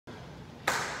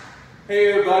Hey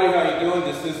everybody, how you doing?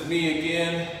 This is me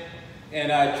again,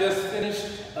 and I just finished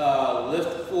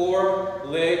LIIFT4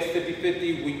 legs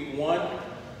 50-50 week 1.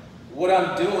 What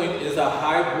I'm doing is a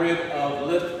hybrid of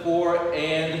LIIFT4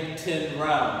 and 10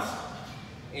 rounds,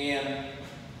 and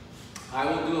I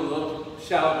will do a little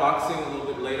shadow boxing a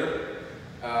little bit later.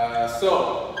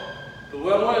 But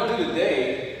what I want to do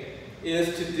today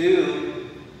is to do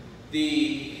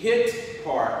the HIIT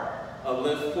part of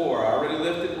LIIFT4. I already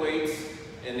lifted weights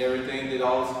and everything, did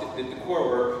the core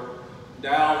work.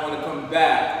 Now I want to come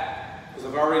back, because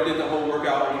I've already did the whole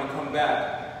workout. I want to come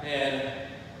back and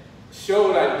show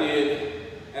what I did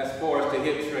as far as the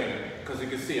HIIT training, because you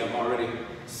can see I'm already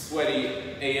sweaty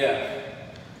AF.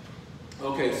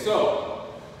 Okay,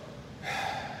 so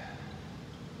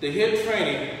the HIIT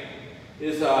training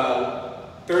is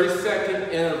 30-second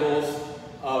intervals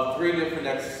of 3 different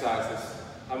exercises.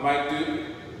 I might do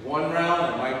 1 round,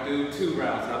 I might do 2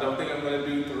 rounds. I don't think I'm going to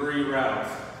do 3 rounds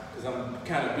because I'm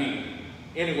kind of beat.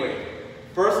 Anyway,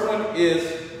 first one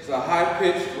is a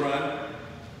high-pitched run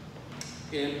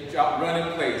in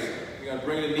place. You're going to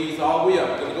bring the knees all the way up.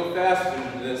 I'm going to go faster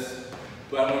than this,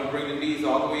 but I'm going to bring the knees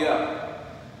all the way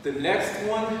up. The next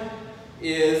one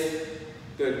is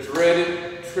the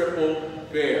dreaded triple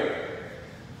bear.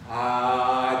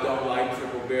 I don't like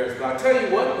triple bears, but I'll tell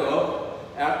you what though,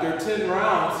 after 10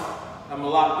 rounds, I'm a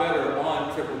lot better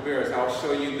on triple bears. I'll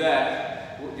show you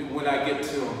that when I get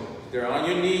to them. They're on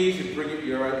your knees, you bring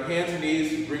your hands and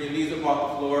knees, you bring your knees up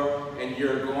off the floor, and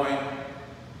you're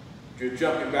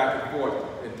jumping back and forth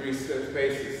in 3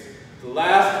 spaces. The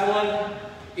last one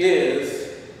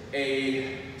is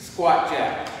a squat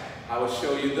jack. I will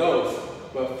show you those.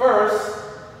 But first,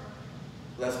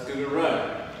 let's do the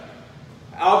run.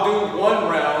 I'll do 1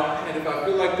 round, and if I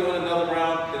feel like doing another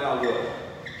round, then I will.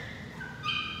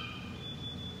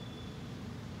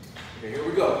 Okay, here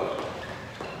we go.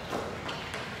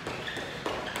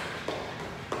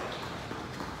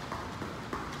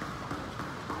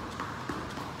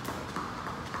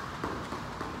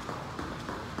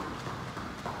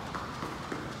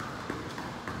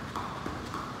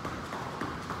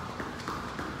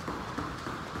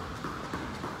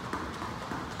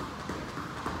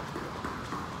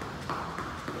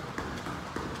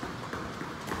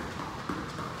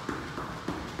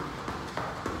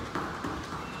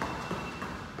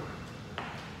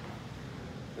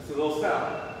 A little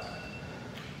sound.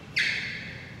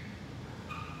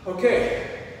 Okay,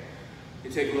 you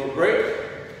take a little break,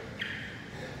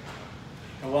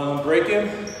 and while I'm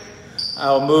breaking,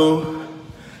 I'll move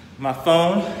my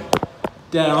phone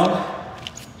down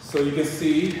so you can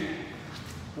see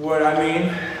what I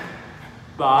mean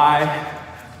by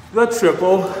the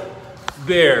triple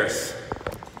bears.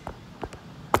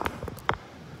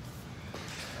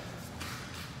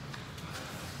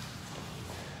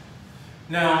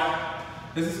 Now,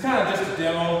 this is kind of just a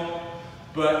demo,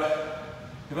 but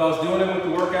if I was doing it with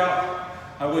the workout,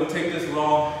 I wouldn't take this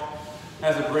long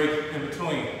as a break in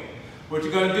between. What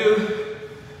you're going to do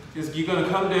is you're going to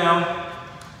come down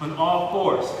on all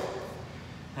 4s,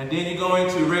 and then you're going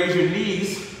to raise your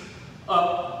knees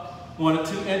up 1 or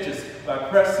 2 inches by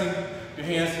pressing your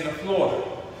hands to the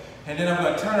floor. And then I'm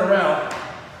going to turn around.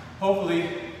 Hopefully,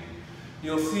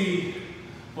 you'll see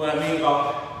what I mean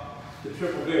about the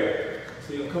triple bear.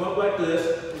 So you're going to come up like this,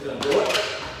 you're going to do it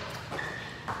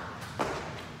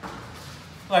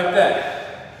like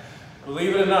that.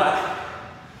 Believe it or not,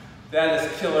 that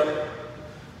is killer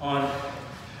on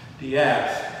the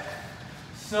abs.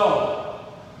 So,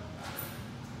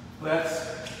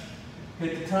 let's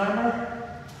hit the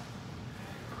timer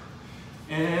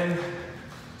and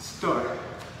start.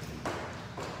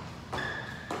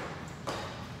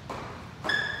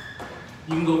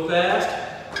 You can go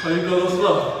fast or you can go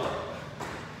slow.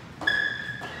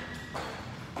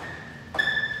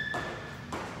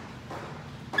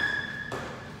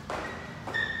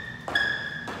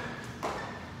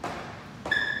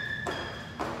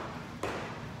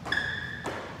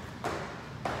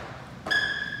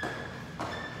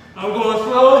 I'm going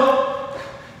slow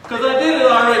because I did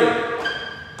it already.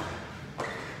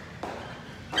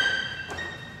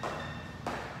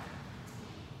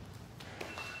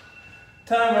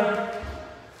 Timer.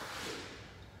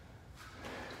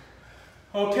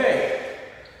 Okay.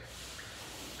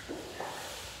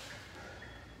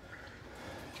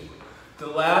 The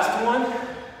last one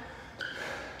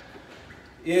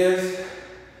is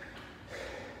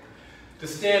the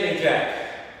standing jack.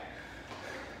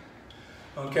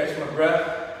 I'll catch my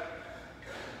breath.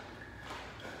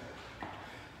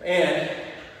 And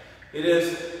it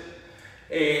is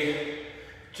a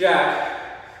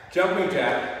jack, jumping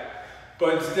jack,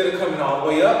 but instead of coming all the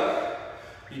way up,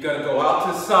 You're gonna go out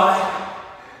to the side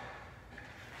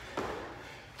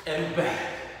and back.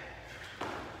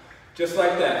 Just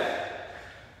like that.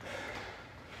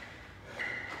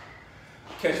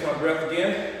 Catch my breath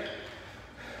again.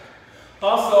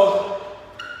 Also,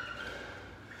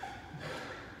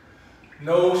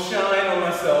 no shine on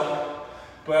myself,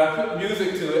 but I put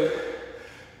music to it,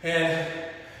 and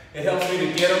it helps me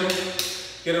to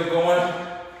get them going,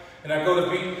 and I go by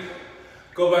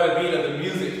the beat of the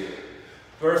music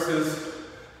versus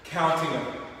counting them.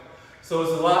 So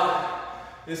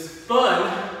it's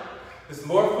fun, it's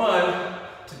more fun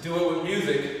to do it with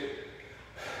music,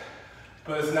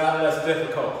 but it's not less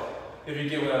difficult, if you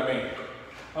get what I mean.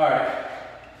 All right,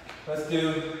 let's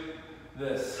do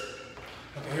this.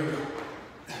 Okay, here we go.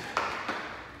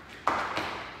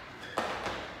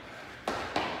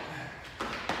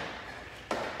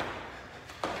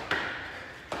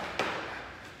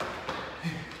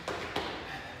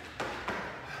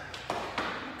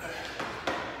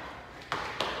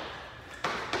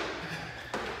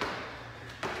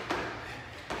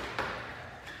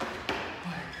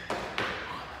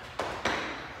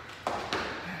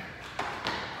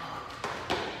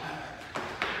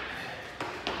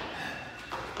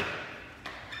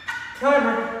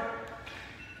 Timer.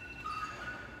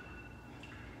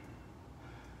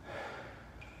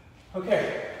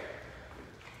 Okay.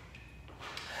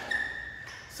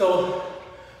 So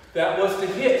that was the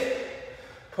HIIT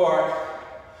part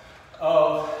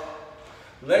of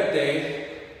leg day.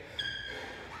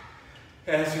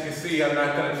 As you can see, I'm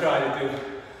not going to try to do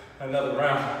another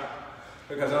round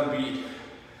because I'm beat.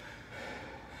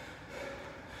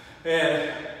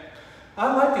 And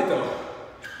I liked it though.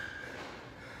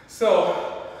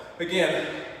 So, again,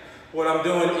 what I'm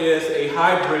doing is a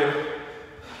hybrid,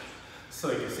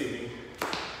 so you can see me,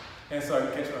 and so I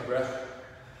can catch my breath.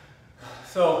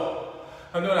 So,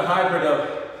 I'm doing a hybrid of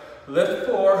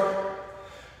LIIFT4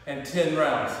 and 10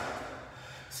 rounds,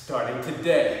 starting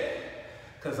today,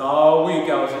 because all week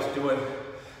I was just doing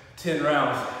 10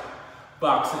 rounds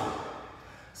boxing.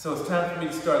 So it's time for me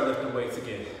to start lifting weights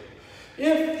again.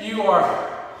 If you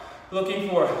are looking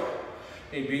for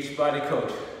a Beachbody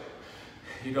coach,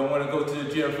 you don't want to go to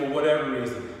the gym for whatever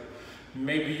reason.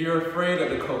 Maybe you're afraid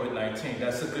of the COVID-19.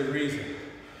 That's a good reason.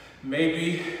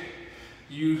 Maybe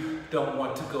you don't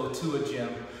want to go to a gym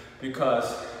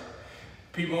because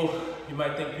you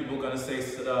might think people are going to say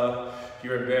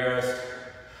you're embarrassed.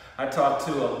 I talk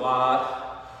to a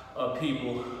lot of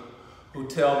people who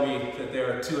tell me that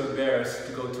they're too embarrassed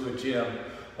to go to a gym.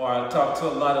 Or I talk to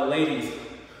a lot of ladies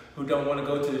who don't want to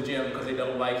go to the gym because they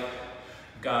don't like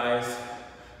guys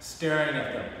staring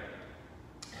at them.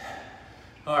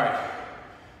 All right,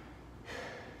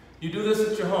 you do this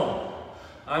at your home.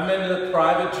 I'm in a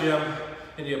private gym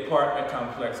in the apartment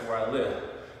complex where I live.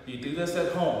 You do this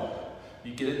at home.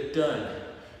 You get it done.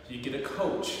 You get a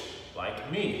coach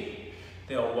like me.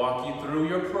 They'll walk you through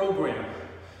your program.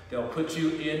 They'll put you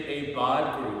in a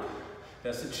bod group.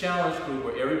 That's a challenge group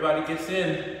where everybody gets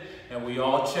in and we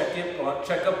all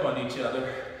check up on each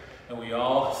other, and we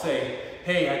all say,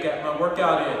 hey, I got my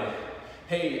workout in.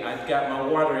 Hey, I got my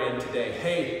water in today.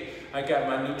 Hey, I got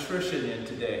my nutrition in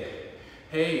today.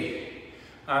 Hey,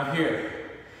 I'm here.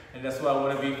 And that's what I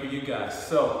want to be for you guys.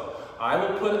 So I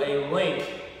will put a link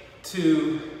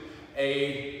to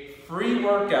a free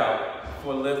workout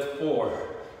for LIIFT4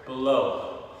 below.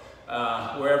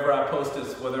 Wherever I post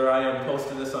this, whether I am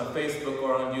posting this on Facebook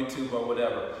or on YouTube or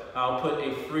whatever, I'll put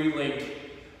a free link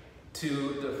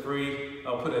to the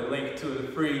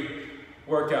free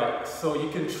workout so you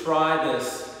can try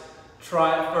this.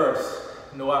 Try it first,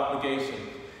 no obligation.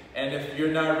 And if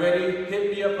you're not ready,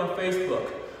 hit me up on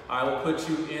Facebook. I will put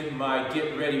you in my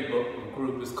Get Ready book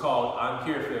group. It's called I'm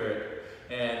Here For It.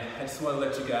 And I just want to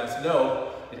let you guys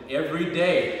know that every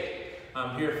day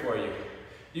I'm here for you.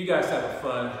 You guys have a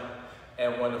fun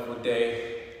and wonderful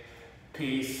day.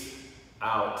 Peace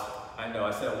out. I know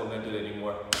I said I wasn't going to do it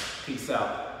anymore. Peace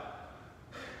out.